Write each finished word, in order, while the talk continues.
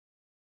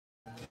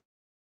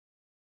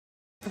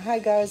Hi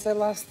guys, I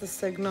lost the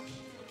signal.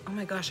 Oh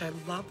my gosh, I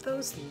love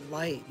those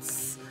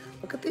lights.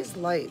 Look at these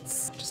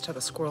lights. Just had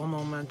a squirrel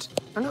moment.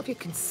 I don't know if you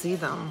can see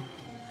them.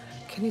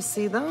 Can you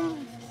see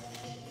them?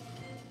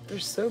 They're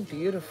so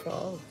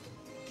beautiful.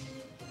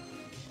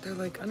 They're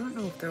like, I don't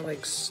know if they're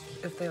like,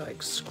 if they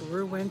like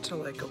screw into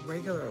like a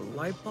regular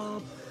light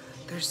bulb.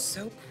 They're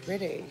so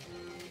pretty.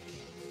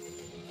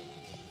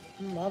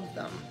 I love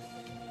them.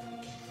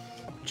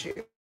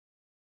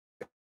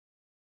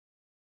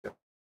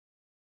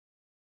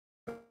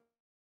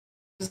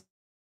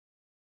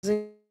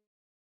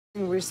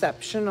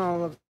 Reception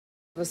all of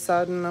a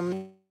sudden.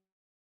 I'm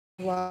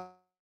why.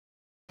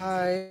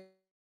 Hi,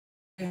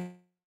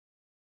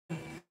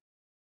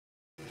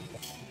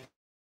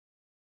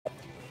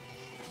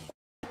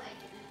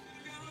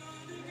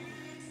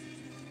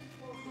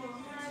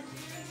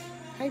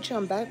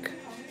 John Beck.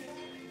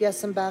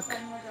 Yes, I'm back.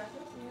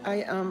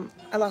 I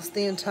lost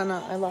the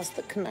antenna. I lost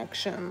the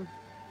connection.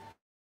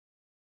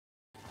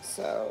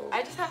 So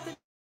I just have to.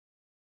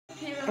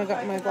 I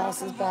got my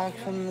glasses back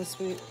from the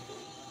sweet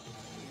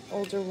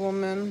older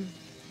woman.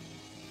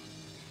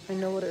 I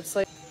know what it's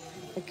like.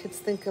 My kids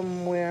think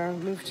I'm where.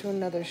 Move to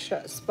another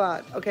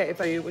spot. Okay, if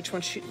I which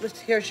one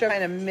let's here show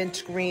kind of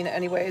mint green.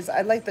 Anyways,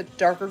 I like the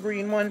darker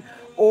green one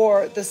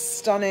or the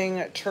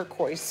stunning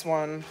turquoise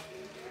one.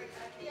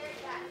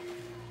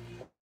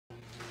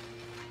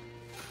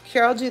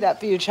 Here, I'll do that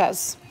for you,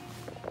 Chaz.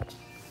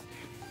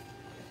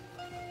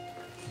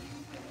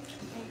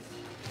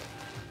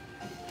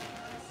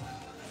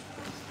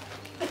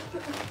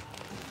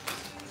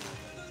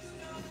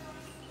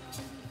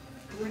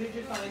 Where did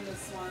you find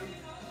this one?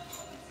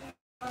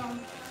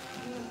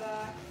 In the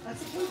back. I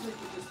suppose we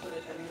could just put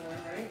it anywhere,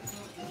 right?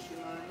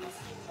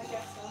 I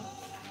guess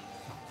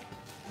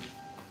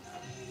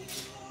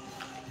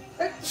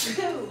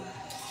so.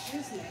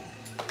 Excuse me.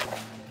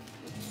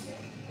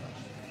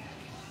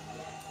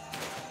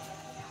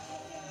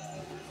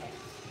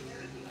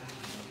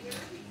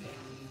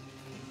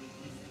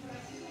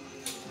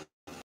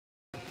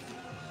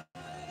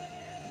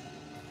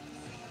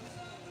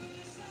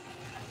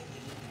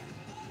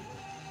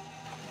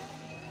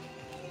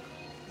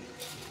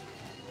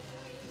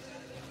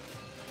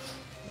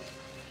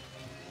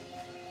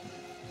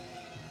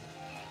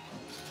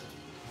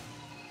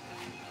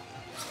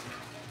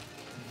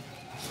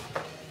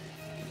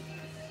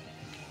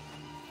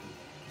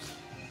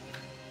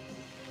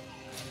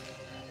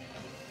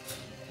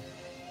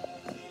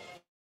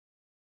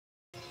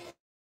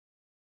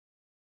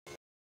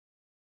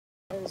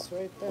 It's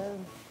right there.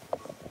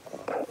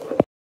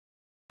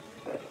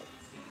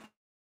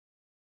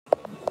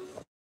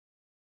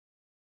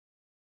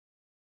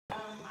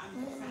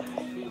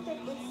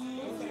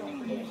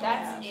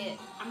 That's it.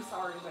 I'm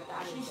sorry, but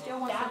that is it.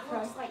 That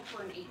looks like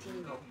for an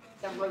 18-year-old.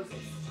 The roses.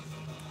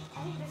 I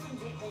think this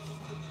one's it.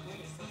 They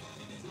just put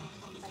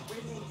roses. Like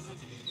roses.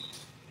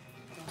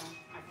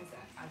 I guess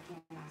I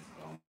can't ask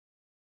them.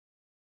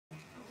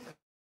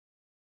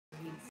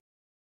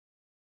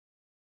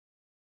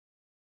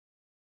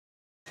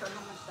 Sure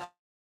how much that.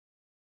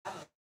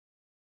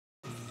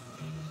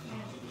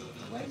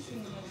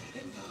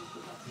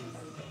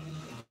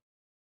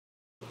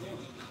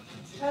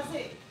 Does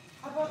it?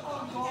 How about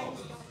all gold?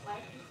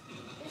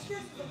 It's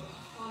just the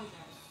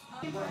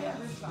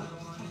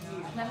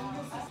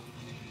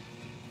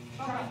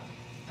Okay.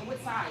 And what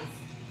size?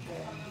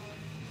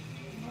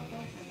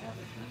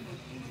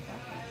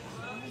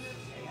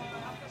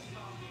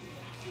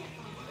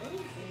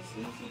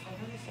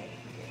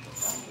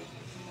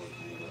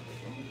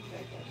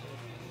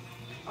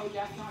 Oh,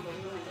 that's not a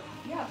real.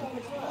 Yeah, but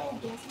it's well.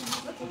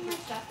 Look at your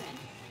stuff in.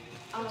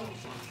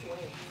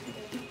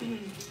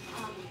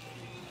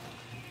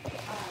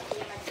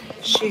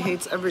 She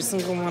hates every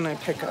single one I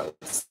pick out.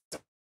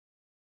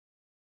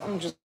 I'm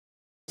just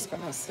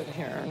gonna sit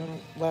here and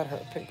let her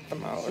pick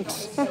them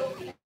out.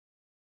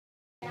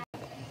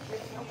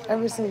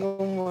 Every single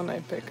one I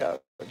pick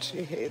out,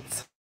 she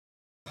hates.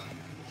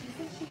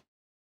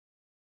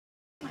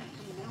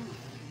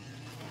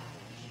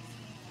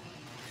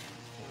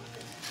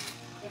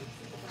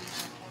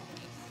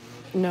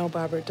 No,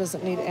 Barbara, it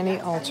doesn't need any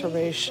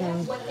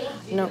alteration.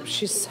 Nope,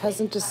 she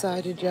hasn't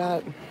decided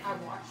yet.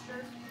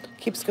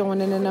 Keeps going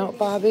in and out,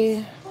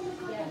 Bobby.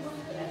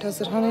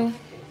 Does it, honey?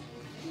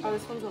 Oh,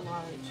 this one's a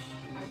large.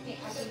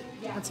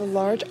 That's a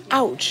large.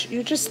 Ouch,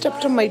 you just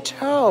stepped on my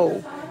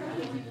toe.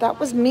 That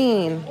was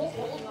mean.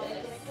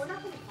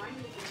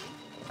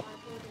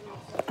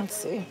 Let's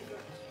see.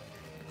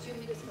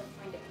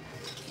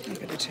 I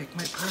gotta take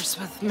my purse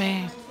with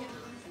me.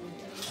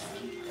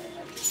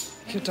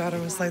 Your daughter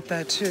was like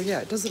that too.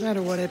 Yeah, it doesn't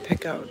matter what I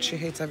pick out. She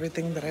hates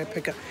everything that I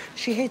pick up.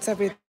 She hates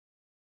everything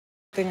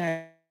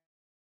I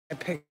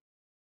pick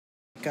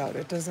out.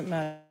 It doesn't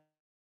matter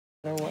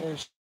what I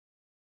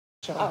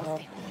show her.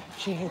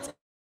 She hates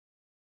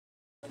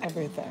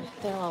everything.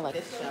 They're all like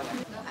this show.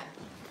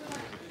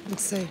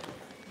 Let's see.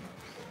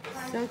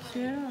 So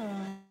cute.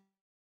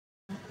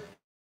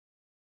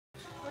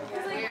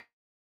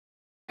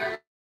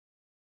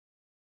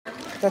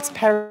 That's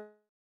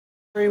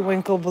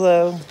periwinkle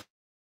blue.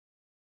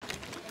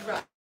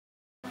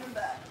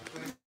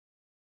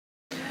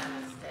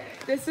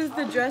 This is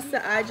the dress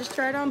that I just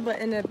tried on, but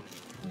in a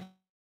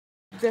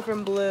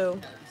different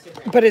blue.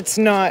 But it's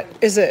not,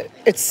 is it?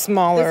 It's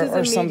smaller This is a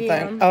or something.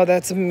 medium. Oh,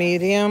 that's a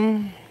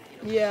medium.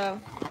 Yeah.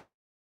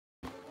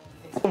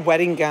 A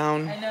wedding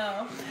gown. I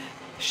know.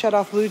 Shut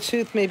off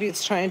Bluetooth. Maybe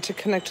it's trying to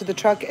connect to the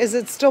truck. Is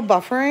it still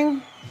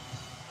buffering?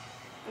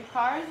 The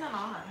car isn't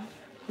on.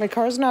 My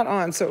car's not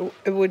on, so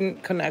it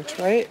wouldn't connect,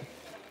 right?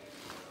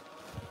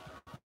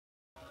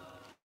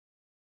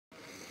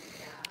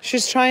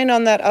 She's trying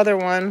on that other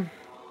one.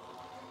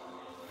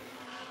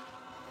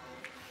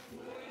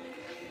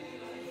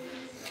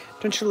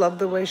 Don't you love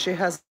the way she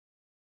has?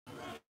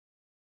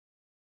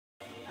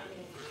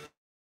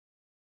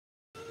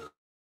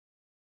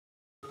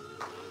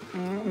 I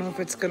don't know if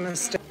it's gonna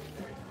stay.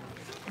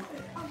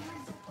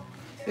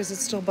 Is it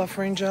still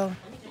buffering, Jill?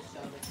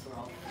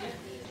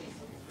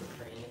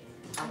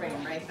 I'll bring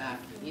them right back.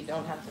 You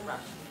don't have to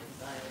rush.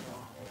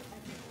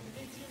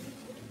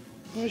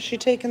 Where's she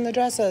taking the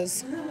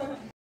dresses?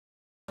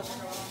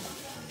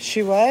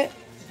 She what?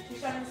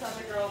 She's trying to sell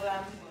the girl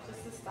them.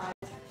 Just the style.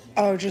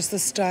 Oh, just the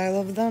style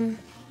of them?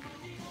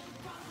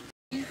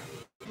 Say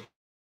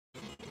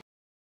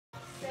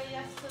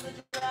yes to the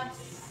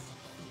dress.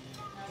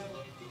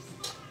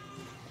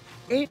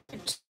 8.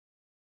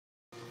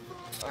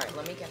 All right,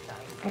 let me get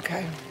that.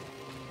 Okay.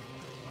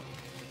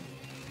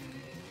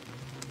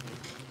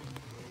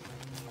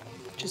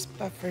 Just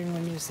buffering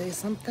when you say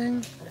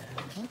something?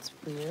 That's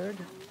weird.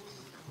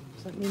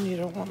 Does that mean you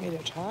don't want me to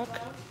talk?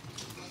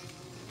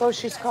 Oh,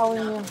 she's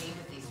calling you.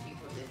 These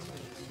people did to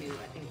me too.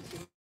 I think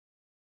 2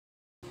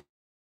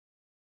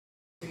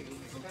 3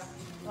 weeks ago.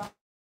 What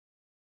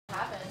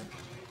happened?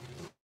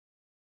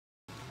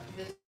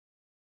 This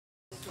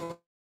store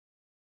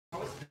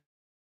was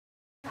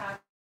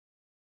packed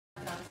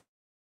on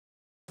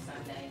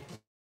Sunday.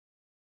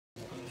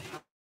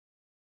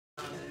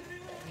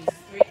 These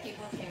 3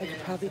 people came I in. could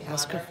probably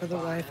ask her for the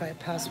Wi-Fi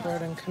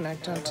password and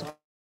connect onto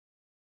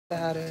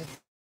that if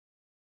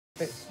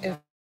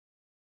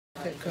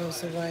it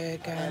goes away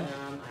again.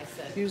 I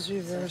said, Use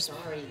reverse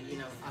sorry, you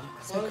know, I'm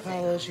closing.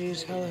 psychology.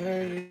 Tell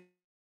her you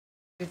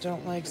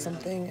don't like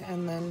something,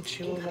 and then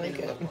she will like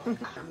it. I'm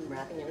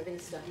wrapping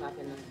everybody's stuff up,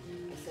 and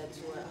I said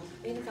to her, "Oh,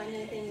 you didn't find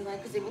anything you like?"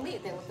 Because they were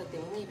leaving. They looked like they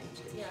were leaving.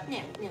 She goes,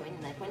 "No, no,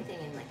 and like one thing,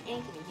 and like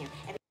ink in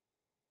here."